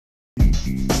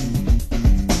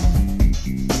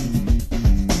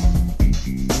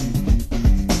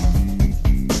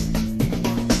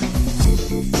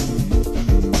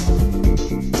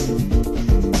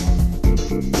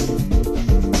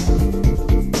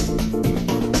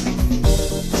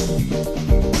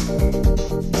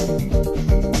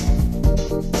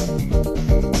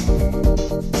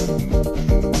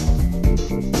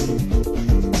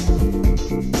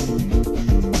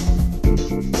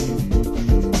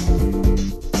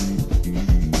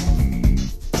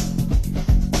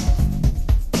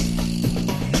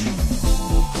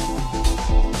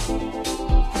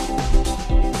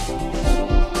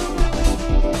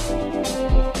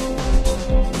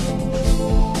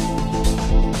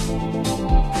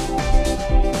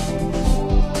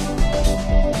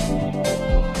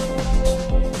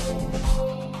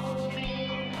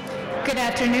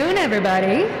afternoon,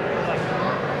 everybody.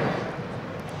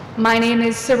 My name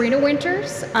is Serena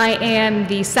Winters. I am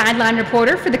the sideline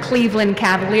reporter for the Cleveland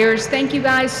Cavaliers. Thank you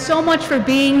guys so much for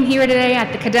being here today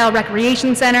at the Cudell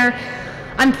Recreation Center.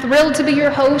 I'm thrilled to be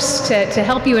your host, to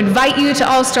help you, invite you to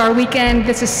All-Star Weekend.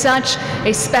 This is such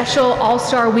a special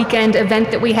All-Star Weekend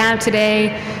event that we have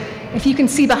today. If you can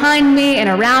see behind me and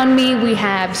around me, we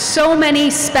have so many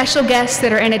special guests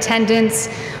that are in attendance,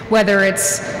 whether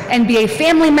it's NBA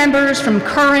family members from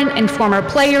current and former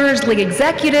players, league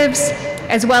executives,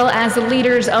 as well as the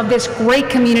leaders of this great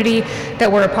community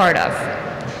that we're a part of.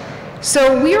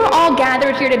 So we are all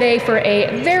gathered here today for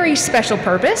a very special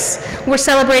purpose. We're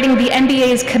celebrating the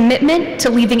NBA's commitment to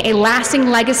leaving a lasting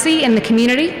legacy in the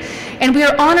community, and we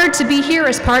are honored to be here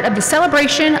as part of the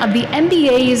celebration of the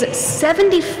NBA's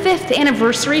 75th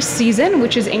anniversary season,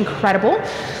 which is incredible,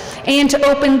 and to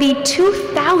open the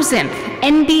 2000th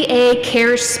NBA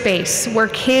Cares Space, where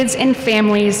kids and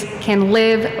families can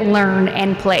live, learn,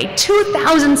 and play.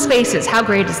 2,000 spaces, how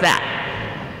great is that?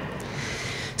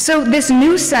 So this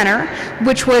new center,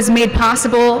 which was made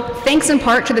possible thanks in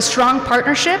part to the strong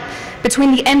partnership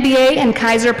between the NBA and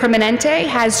Kaiser Permanente,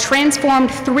 has transformed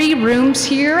 3 rooms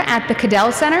here at the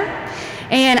Cudell Center.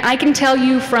 And I can tell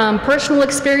you from personal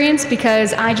experience,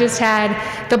 because I just had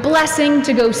the blessing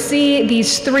to go see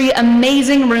these 3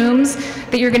 amazing rooms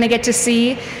that you're going to get to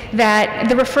see, that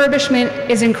the refurbishment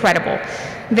is incredible.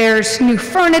 There's new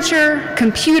furniture,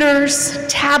 computers,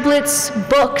 tablets,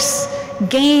 books,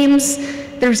 games.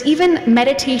 There's even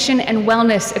meditation and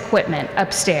wellness equipment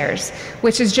upstairs,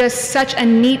 which is just such a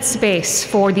neat space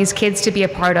for these kids to be a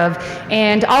part of.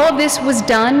 And all of this was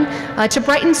done to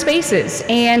brighten spaces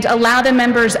and allow the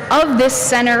members of this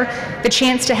center the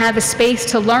chance to have a space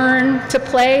to learn, to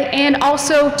play, and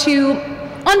also to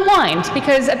unwind,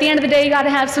 because at the end of the day, you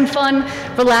gotta have some fun,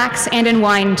 relax, and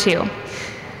unwind too.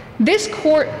 This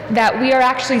court that we are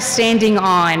actually standing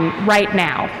on right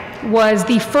now was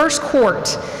the first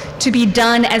court to be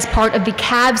done as part of the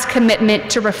Cavs' commitment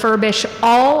to refurbish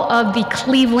all of the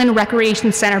Cleveland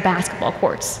Recreation Center basketball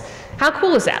courts. How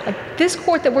cool is that? Like, this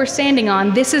court that we're standing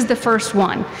on, this is the first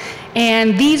one.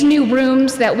 And these new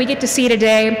rooms that we get to see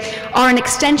today are an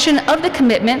extension of the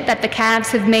commitment that the Cavs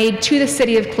have made to the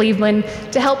city of Cleveland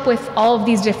to help with all of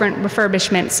these different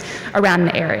refurbishments around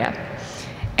the area.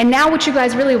 And now what you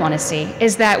guys really want to see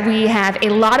is that we have a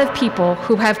lot of people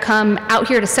who have come out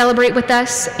here to celebrate with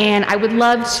us, and I would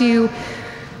love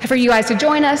for you guys to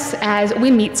join us as we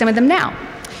meet some of them now.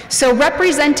 So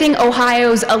representing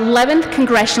Ohio's 11th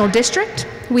Congressional District,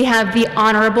 we have the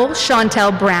Honorable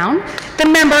Chantel Brown, the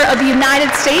member of the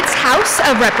United States House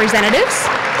of Representatives.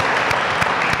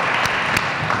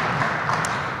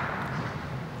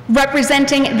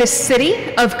 Representing the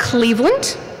City of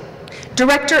Cleveland,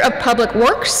 Director of Public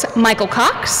Works, Michael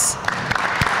Cox.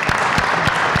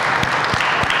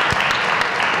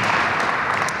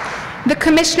 The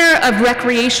Commissioner of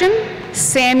Recreation,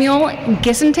 Samuel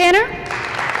Gissentanner.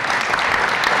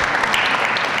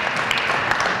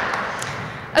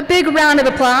 A big round of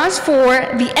applause for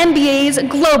the NBA's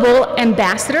Global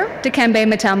Ambassador, Dikembe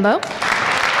Mutombo.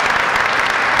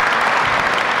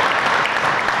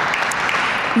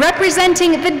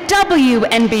 Representing the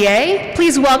WNBA,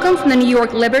 please welcome from the New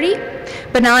York Liberty,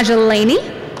 Banaja Laney.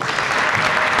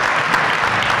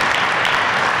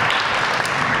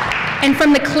 And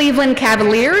from the Cleveland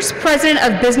Cavaliers, President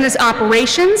of Business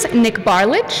Operations, Nick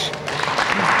Barlich.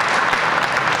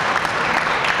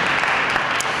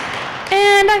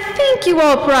 And I think you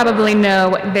all probably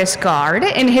know this guard.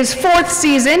 In his 4th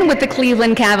season with the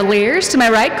Cleveland Cavaliers, to my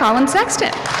right, Colin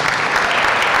Sexton.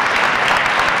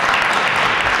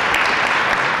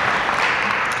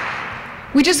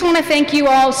 We just want to thank you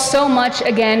all so much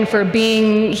again for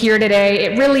being here today.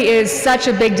 It really is such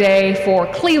a big day for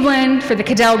Cleveland, for the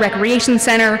Cudell Recreation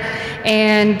Center,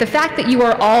 and the fact that you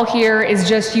are all here is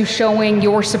just you showing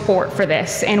your support for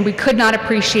this, and we could not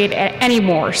appreciate it any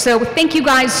more. So thank you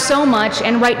guys so much,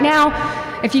 and right now,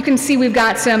 if you can see, we've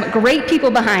got some great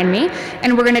people behind me,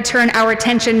 and we're going to turn our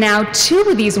attention now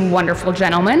to these wonderful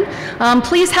gentlemen.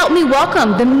 Please help me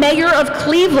welcome the Mayor of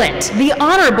Cleveland, the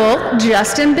Honorable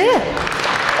Justin Bibb.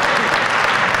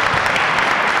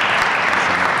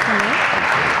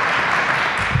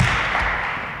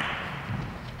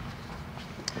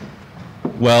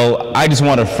 Well, I just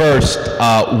want to first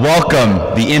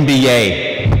welcome the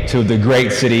NBA to the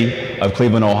great city of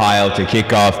Cleveland, Ohio, to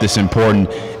kick off this important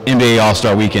NBA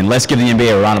All-Star Weekend. Let's give the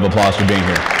NBA a round of applause for being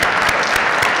here.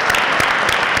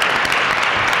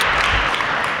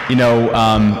 You know,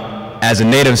 as a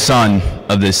native son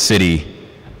of this city,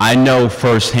 I know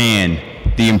firsthand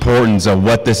the importance of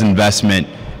what this investment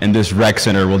in this rec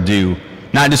center will do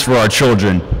not just for our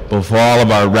children, but for all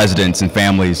of our residents and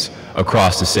families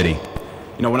across the city.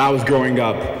 You know, when I was growing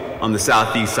up on the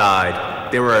southeast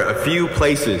side, there were a few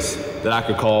places that I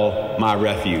could call my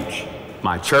refuge: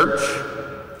 my church,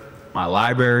 my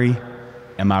library,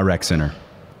 and my rec center.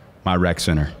 My rec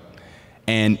center.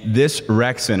 And this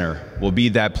rec center will be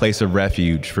that place of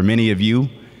refuge for many of you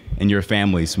and your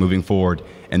families moving forward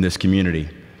in this community.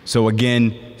 So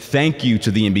again, thank you to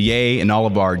the NBA and all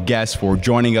of our guests for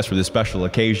joining us for this special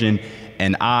occasion.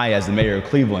 And I, as the mayor of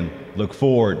Cleveland, look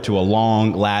forward to a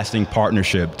long-lasting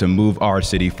partnership to move our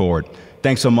city forward.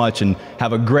 Thanks so much, and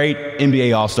have a great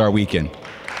NBA All-Star Weekend.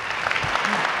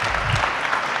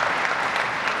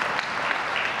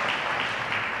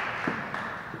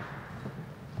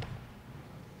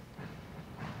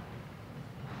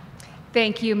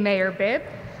 Thank you, Mayor Bibb.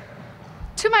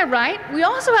 To my right, we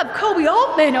also have Kobe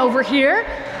Altman over here,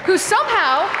 who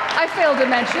somehow I failed to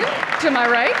mention, to my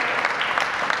right.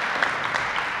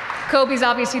 Kobe's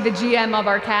obviously the GM of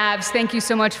our Cavs. Thank you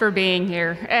so much for being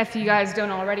here. If you guys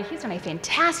don't already, he's done a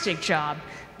fantastic job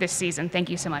this season. Thank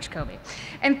you so much, Kobe.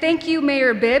 And thank you,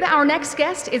 Mayor Bibb. Our next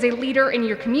guest is a leader in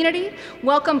your community.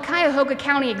 Welcome Cuyahoga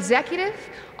County Executive,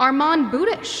 Armond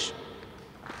Budish.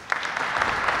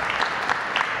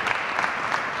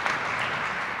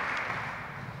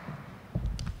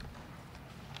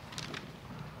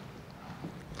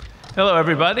 Hello,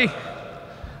 everybody.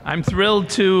 I'm thrilled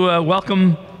to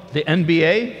welcome the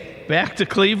NBA back to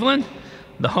Cleveland,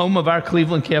 the home of our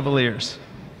Cleveland Cavaliers.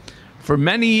 For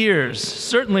many years,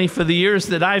 certainly for the years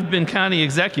that I've been county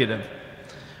executive,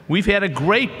 we've had a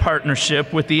great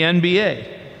partnership with the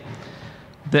NBA.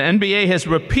 The NBA has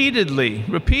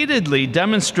repeatedly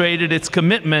demonstrated its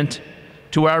commitment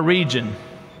to our region.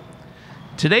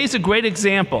 Today's a great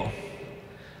example.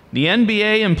 The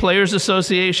NBA and Players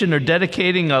Association are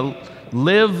dedicating a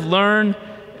Live, Learn,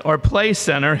 or Play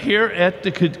Center here at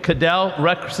the Cudell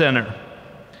Rec Center,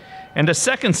 and a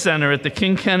second center at the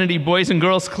King Kennedy Boys and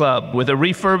Girls Club with a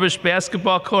refurbished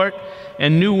basketball court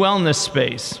and new wellness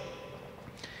space.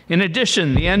 In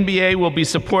addition, the NBA will be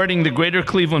supporting the Greater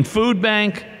Cleveland Food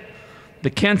Bank, the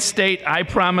Kent State I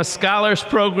Promise Scholars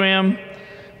Program,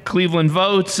 Cleveland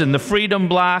Votes, and the Freedom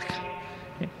Block,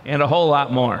 and a whole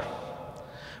lot more.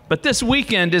 But this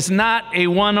weekend is not a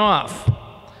one-off.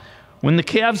 When the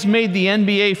Cavs made the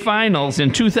NBA Finals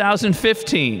in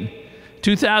 2015,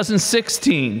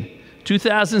 2016,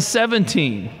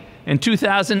 2017, and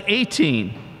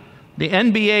 2018, the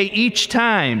NBA each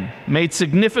time made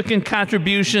significant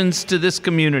contributions to this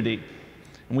community,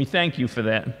 and we thank you for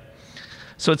that.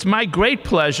 So it's my great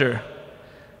pleasure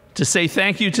to say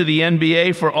thank you to the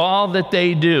NBA for all that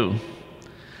they do.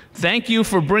 Thank you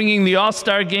for bringing the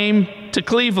All-Star Game to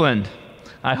Cleveland.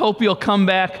 I hope you'll come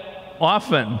back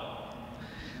often.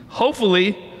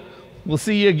 Hopefully, we'll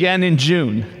see you again in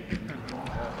June.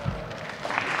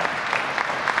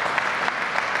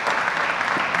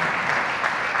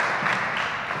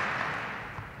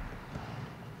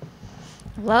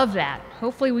 Love that.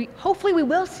 Hopefully we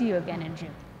will see you again in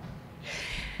June.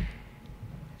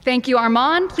 Thank you,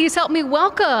 Armond. Please help me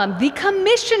welcome the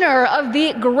commissioner of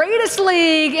the greatest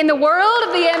league in the world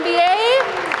of the NBA,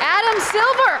 Adam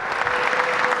Silver.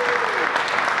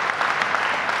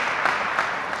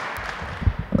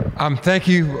 Thank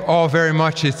you all very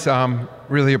much. It's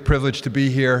really a privilege to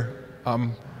be here.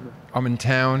 I'm in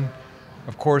town,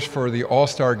 of course, for the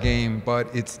All-Star Game, but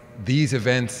it's these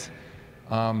events,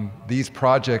 these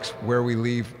projects where we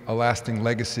leave a lasting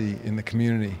legacy in the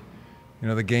community. You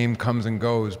know, the game comes and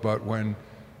goes, but when,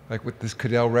 like with this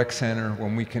Cudell Rec Center,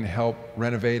 when we can help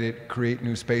renovate it, create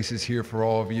new spaces here for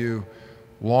all of you,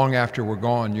 long after we're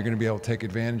gone, you're going to be able to take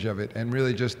advantage of it. And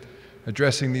really just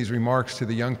addressing these remarks to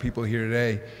the young people here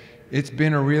today, it's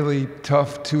been a really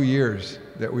tough 2 years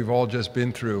that we've all just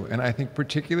been through. And I think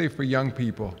particularly for young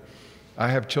people, I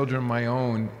have children of my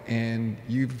own, and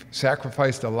you've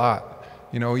sacrificed a lot.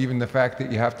 You know, even the fact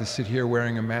that you have to sit here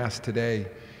wearing a mask today,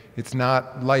 it's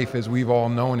not life as we've all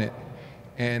known it.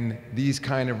 And these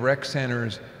kind of rec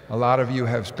centers, a lot of you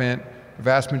have spent the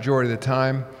vast majority of the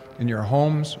time in your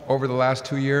homes over the last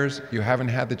 2 years. You haven't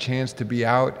had the chance to be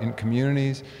out in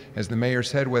communities, as the mayor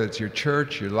said, whether it's your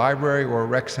church, your library, or a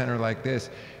rec center like this.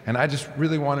 And I just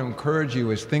really want to encourage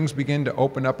you, as things begin to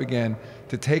open up again,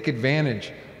 to take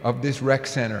advantage of this rec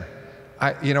center.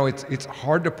 You know, it's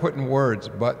hard to put in words,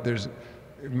 but there's,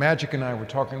 Magic and I were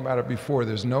talking about it before,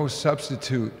 there's no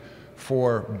substitute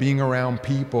for being around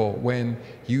people when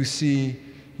you see,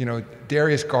 you know,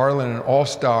 Darius, Garland, an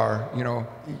all-star, you know,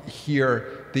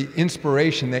 hear the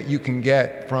inspiration that you can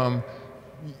get from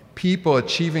people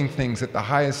achieving things at the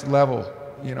highest level,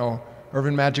 you know,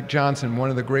 Irvin Magic Johnson, one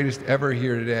of the greatest ever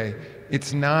here today.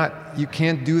 It's not, you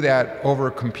can't do that over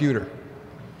a computer.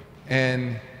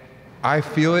 And I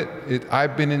feel it.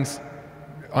 I've been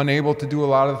unable to do a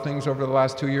lot of the things over the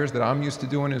last 2 years that I'm used to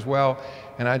doing as well.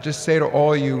 And I just say to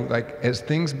all of you, like, as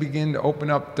things begin to open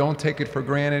up, don't take it for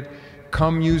granted.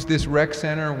 Come use this rec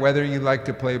center, whether you like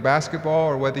to play basketball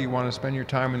or whether you want to spend your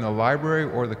time in the library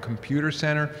or the computer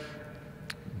center.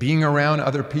 Being around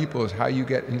other people is how you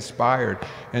get inspired.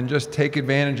 And just take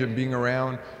advantage of being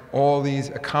around all these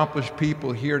accomplished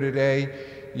people here today,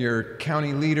 your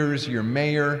county leaders, your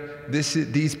mayor,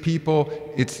 these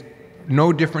people. It's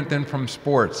no different than from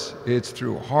sports. It's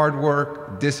through hard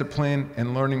work, discipline,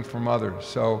 and learning from others.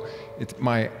 So it's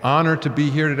my honor to be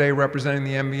here today representing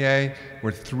the NBA.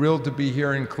 We're thrilled to be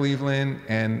here in Cleveland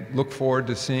and look forward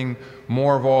to seeing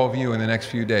more of all of you in the next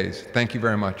few days. Thank you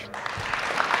very much.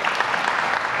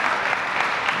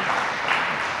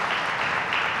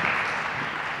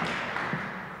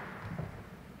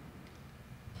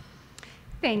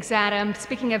 Thanks, Adam.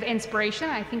 Speaking of inspiration,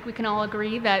 I think we can all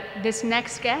agree that this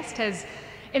next guest has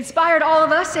inspired all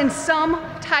of us in some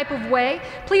type of way.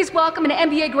 Please welcome an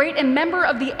NBA great and member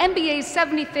of the NBA's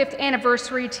 75th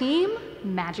anniversary team,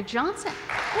 Magic Johnson.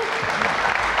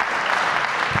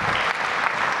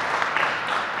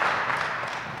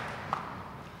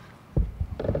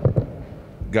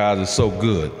 God is so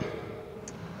good.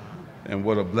 And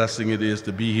what a blessing it is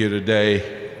to be here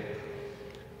today.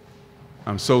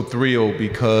 I'm so thrilled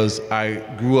because I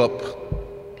grew up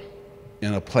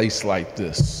in a place like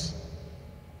this.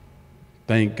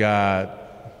 Thank God,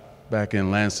 back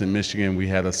in Lansing, Michigan, we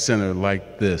had a center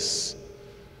like this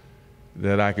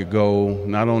that I could go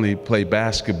not only play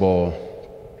basketball,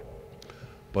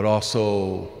 but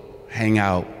also hang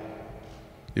out.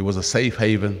 It was a safe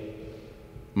haven.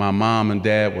 My mom and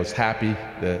dad was happy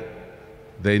that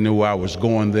they knew I was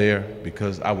going there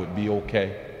because I would be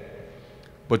okay.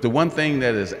 But the one thing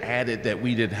that is added that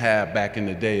we didn't have back in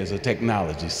the day is a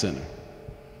technology center.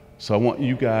 So I want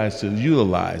you guys to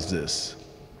utilize this.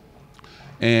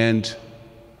 And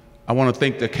I want to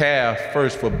thank the CAF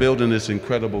first for building this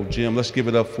incredible gym. Let's give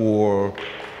it up for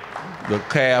the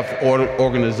CAF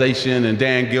organization and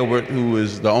Dan Gilbert, who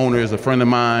is the owner, is a friend of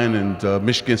mine and a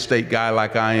Michigan State guy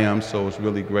like I am, so it's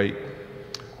really great.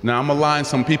 Now I'm gonna line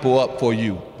some people up for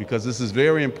you because this is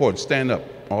very important. Stand up,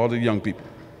 all the young people.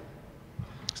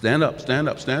 Stand up, stand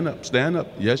up, stand up, stand up.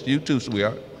 Yes, you too,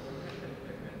 sweetheart.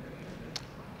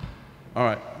 All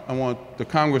right, I want the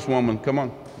Congresswoman, come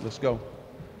on, let's go.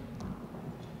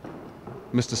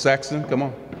 Mr. Saxton, come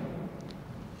on.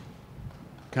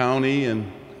 County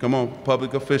and come on,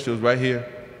 public officials right here.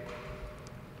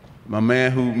 My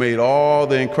man who made all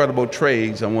the incredible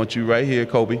trades, I want you right here,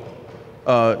 Kobe.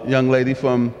 Young lady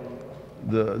from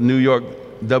the New York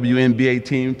WNBA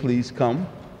team, please come.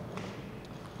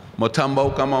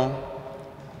 Mutombo, come on.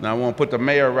 Now I want to put the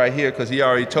mayor right here because he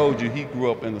already told you he grew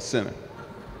up in the center.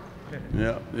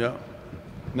 Yeah, yeah.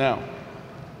 Now,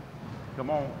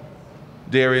 come on.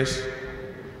 Darius.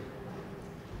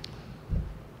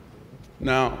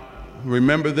 Now,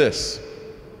 remember this.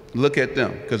 Look at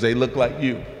them because they look like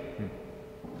you.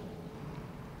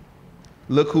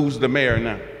 Look who's the mayor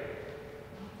now.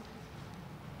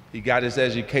 He got his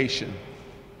education.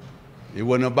 It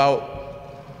wasn't about,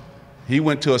 he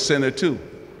went to a center too.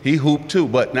 He hooped too,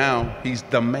 but now he's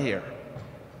the mayor.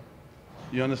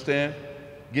 You understand?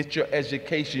 Get your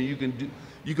education.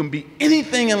 You can be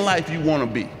anything in life you want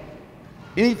to be.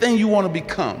 Anything you want to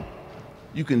become,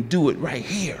 you can do it right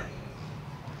here.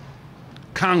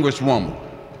 Congresswoman,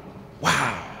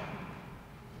 wow.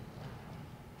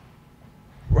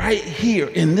 Right here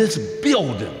in this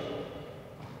building.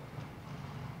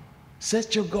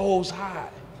 Set your goals high.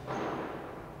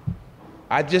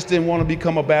 I just didn't want to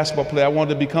become a basketball player. I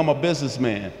wanted to become a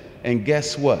businessman. And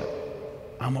guess what?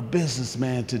 I'm a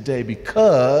businessman today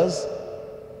because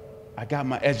I got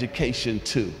my education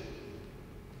too.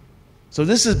 So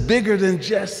this is bigger than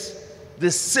just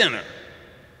this center.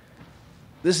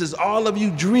 This is all of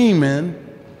you dreaming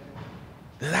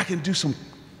that I can do some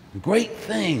great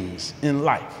things in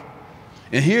life.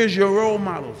 And here's your role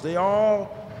models. They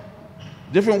all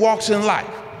different walks in life.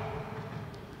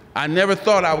 I never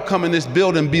thought I would come in this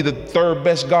building and be the third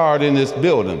best guard in this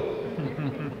building.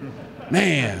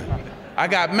 Man, I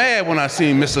got mad when I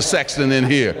seen Mr. Sexton in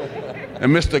here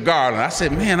and Mr. Garland. I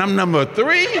said, man, I'm number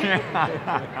 3?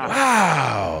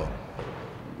 Wow.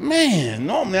 Man,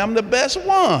 normally I'm the best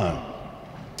one.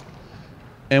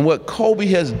 And what Kobe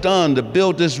has done to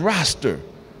build this roster,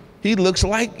 he looks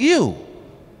like you.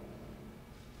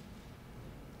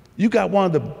 You got one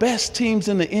of the best teams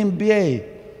in the NBA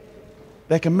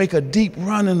that can make a deep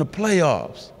run in the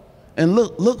playoffs. And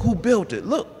look who built it.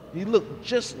 Look, he looked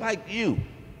just like you.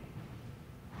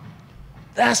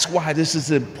 That's why this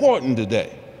is important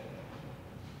today.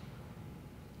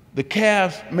 The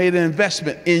Cavs made an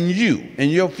investment in you, in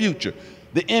your future.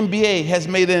 The NBA has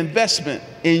made an investment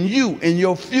in you, in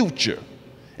your future.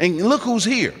 And look who's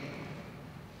here.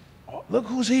 Look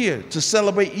who's here to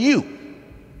celebrate you.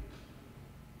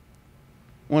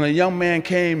 When a young man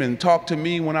came and talked to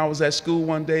me when I was at school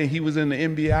one day, he was in the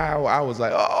NBA, I was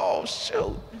like, oh,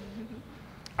 shoot.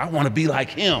 I want to be like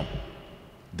him.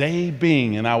 Dave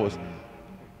Bing, and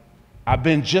I've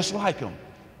been just like him.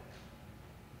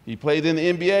 He played in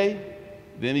the NBA,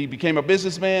 then he became a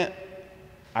businessman.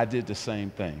 I did the same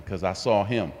thing because I saw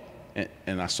him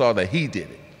and I saw that he did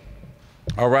it.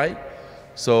 All right?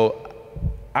 So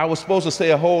I was supposed to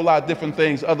say a whole lot of different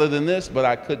things other than this, but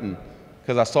I couldn't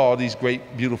because I saw all these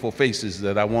great, beautiful faces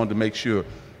that I wanted to make sure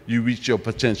you reach your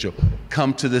potential.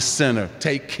 Come to the center.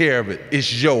 Take care of it.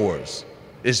 It's yours.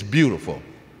 It's beautiful.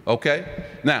 Okay?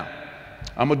 Now,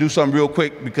 I'm going to do something real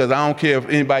quick because I don't care if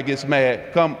anybody gets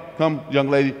mad. Come, young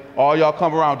lady. All y'all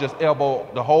come around, just elbow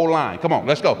the whole line. Come on,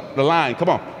 let's go. The line, come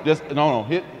on. Just, no,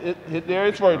 hit there,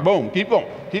 it's first. Boom, keep going,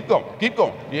 keep going, keep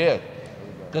going. Yeah.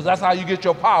 Because that's how you get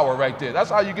your power right there. That's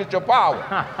how you get your power.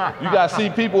 You got to see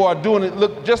people who are doing it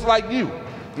look just like you.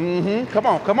 Mm-hmm. Come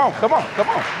on, come on, come on, come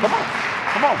on, come on,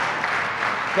 come on,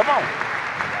 come on,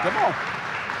 come on,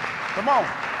 come on.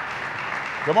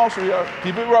 Come on, sweetheart.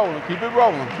 Keep it rolling, keep it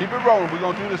rolling, keep it rolling. We're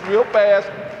going to do this real fast,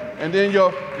 and then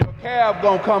your cab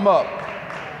going to come up.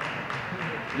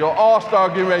 Your all-star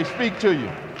getting ready to speak to you.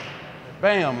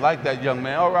 Bam, like that, young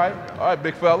man. All right,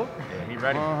 big fella. Yeah, he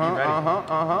ready.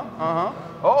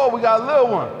 Oh, we got a little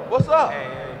one. What's up?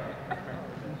 Hey.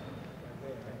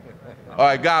 All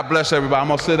right, God bless everybody. I'm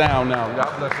going to sit down now.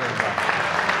 God bless everybody.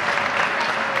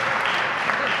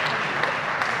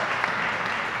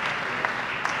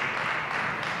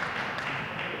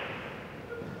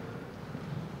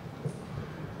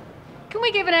 Can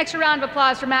we give an extra round of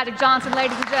applause for Magic Johnson,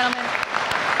 ladies and gentlemen?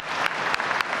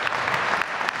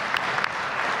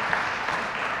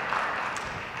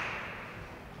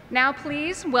 Now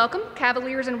please welcome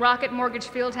Cavaliers and Rocket Mortgage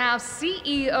Fieldhouse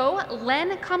CEO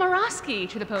Len Komoroski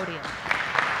to the podium.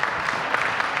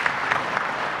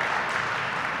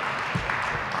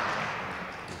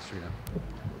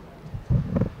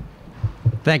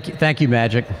 Thank you,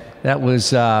 Magic. That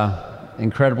was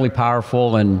incredibly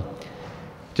powerful and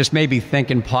just made me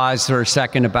think and pause for a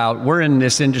second about we're in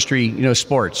this industry,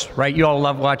 sports, right? You all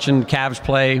love watching Cavs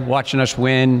play, watching us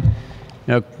win.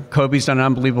 Kobe's done an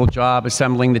unbelievable job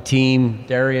assembling the team.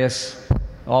 Darius,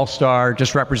 all-star,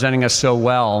 just representing us so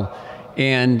well.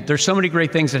 And there's so many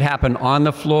great things that happen on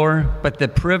the floor, but the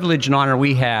privilege and honor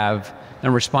we have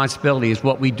and responsibility is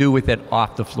what we do with it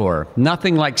off the floor.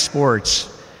 Nothing like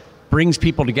sports brings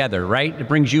people together, right? It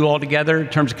brings you all together in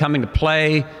terms of coming to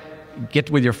play, get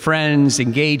with your friends,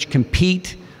 engage,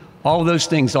 compete, all those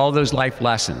things, all those life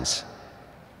lessons.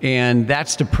 And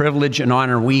that's the privilege and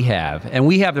honor we have. And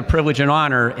we have the privilege and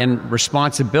honor and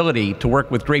responsibility to work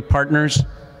with great partners.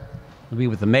 We'll be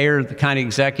with the mayor, the county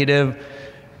executive,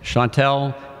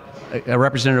 Chantel,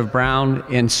 Representative Brown,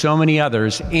 and so many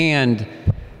others, and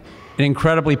an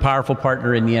incredibly powerful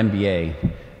partner in the NBA.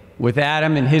 With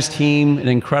Adam and his team, an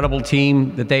incredible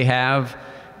team that they have,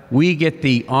 we get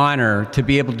the honor to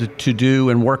be able to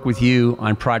do and work with you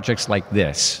on projects like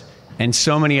this and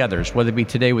so many others, whether it be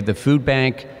today with the food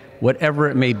bank, whatever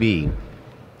it may be.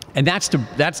 And that's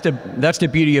the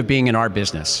beauty of being in our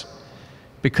business,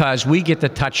 because we get to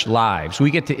touch lives,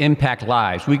 we get to impact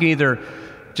lives. We can either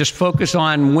just focus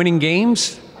on winning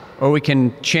games, or we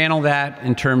can channel that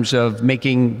in terms of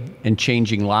making and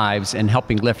changing lives and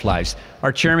helping lift lives.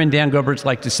 Our chairman, Dan Goberts,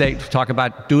 like to talk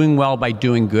about doing well by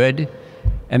doing good.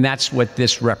 And that's what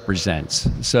this represents.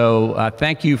 So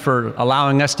thank you for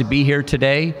allowing us to be here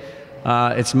today.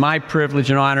 It's my privilege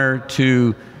and honor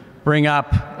to bring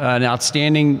up an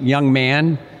outstanding young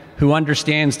man who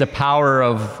understands the power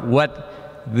of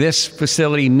what this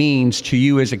facility means to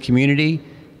you as a community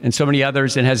and so many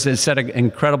others, and has set an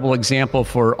incredible example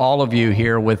for all of you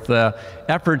here with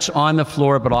efforts on the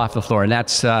floor but off the floor. And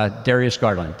that's Darius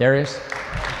Garland. Darius?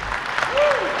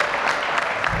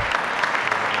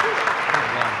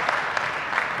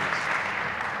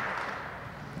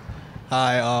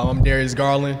 Hi, I'm Darius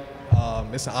Garland.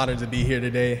 It's an honor to be here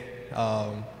today.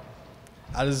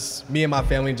 Me and my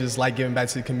family just like giving back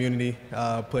to the community,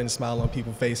 putting a smile on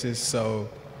people's faces, so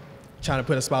trying to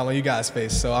put a smile on you guys'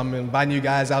 face. So I'm inviting you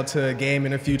guys out to a game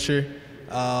in the future.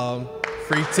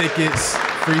 Free tickets,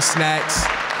 free snacks.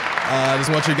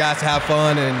 Just want you guys to have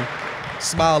fun and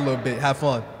smile a little bit, have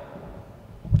fun.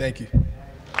 Thank you.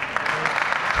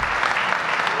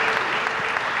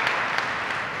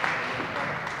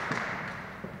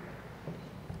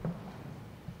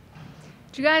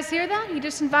 Did you guys hear that? He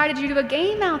just invited you to a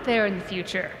game out there in the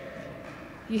future.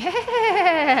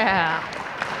 Yeah.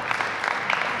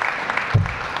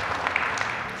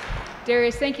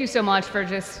 Darius, thank you so much for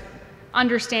just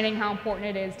understanding how important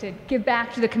it is to give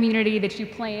back to the community that you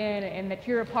play in and that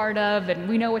you're a part of. And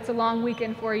we know it's a long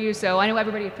weekend for you, so I know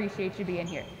everybody appreciates you being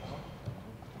here.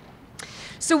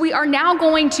 So we are now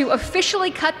going to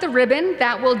officially cut the ribbon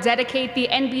that will dedicate the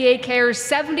NBA Cares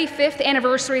 75th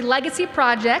Anniversary Legacy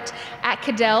Project at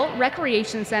Cudell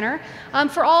Recreation Center.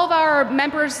 For all of our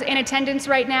members in attendance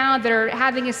right now that are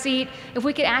having a seat, if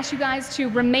we could ask you guys to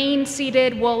remain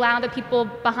seated, we'll allow the people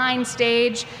behind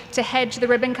stage to head to the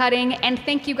ribbon cutting. And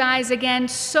thank you guys again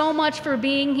so much for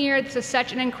being here. This is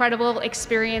such an incredible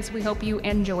experience. We hope you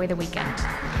enjoy the weekend.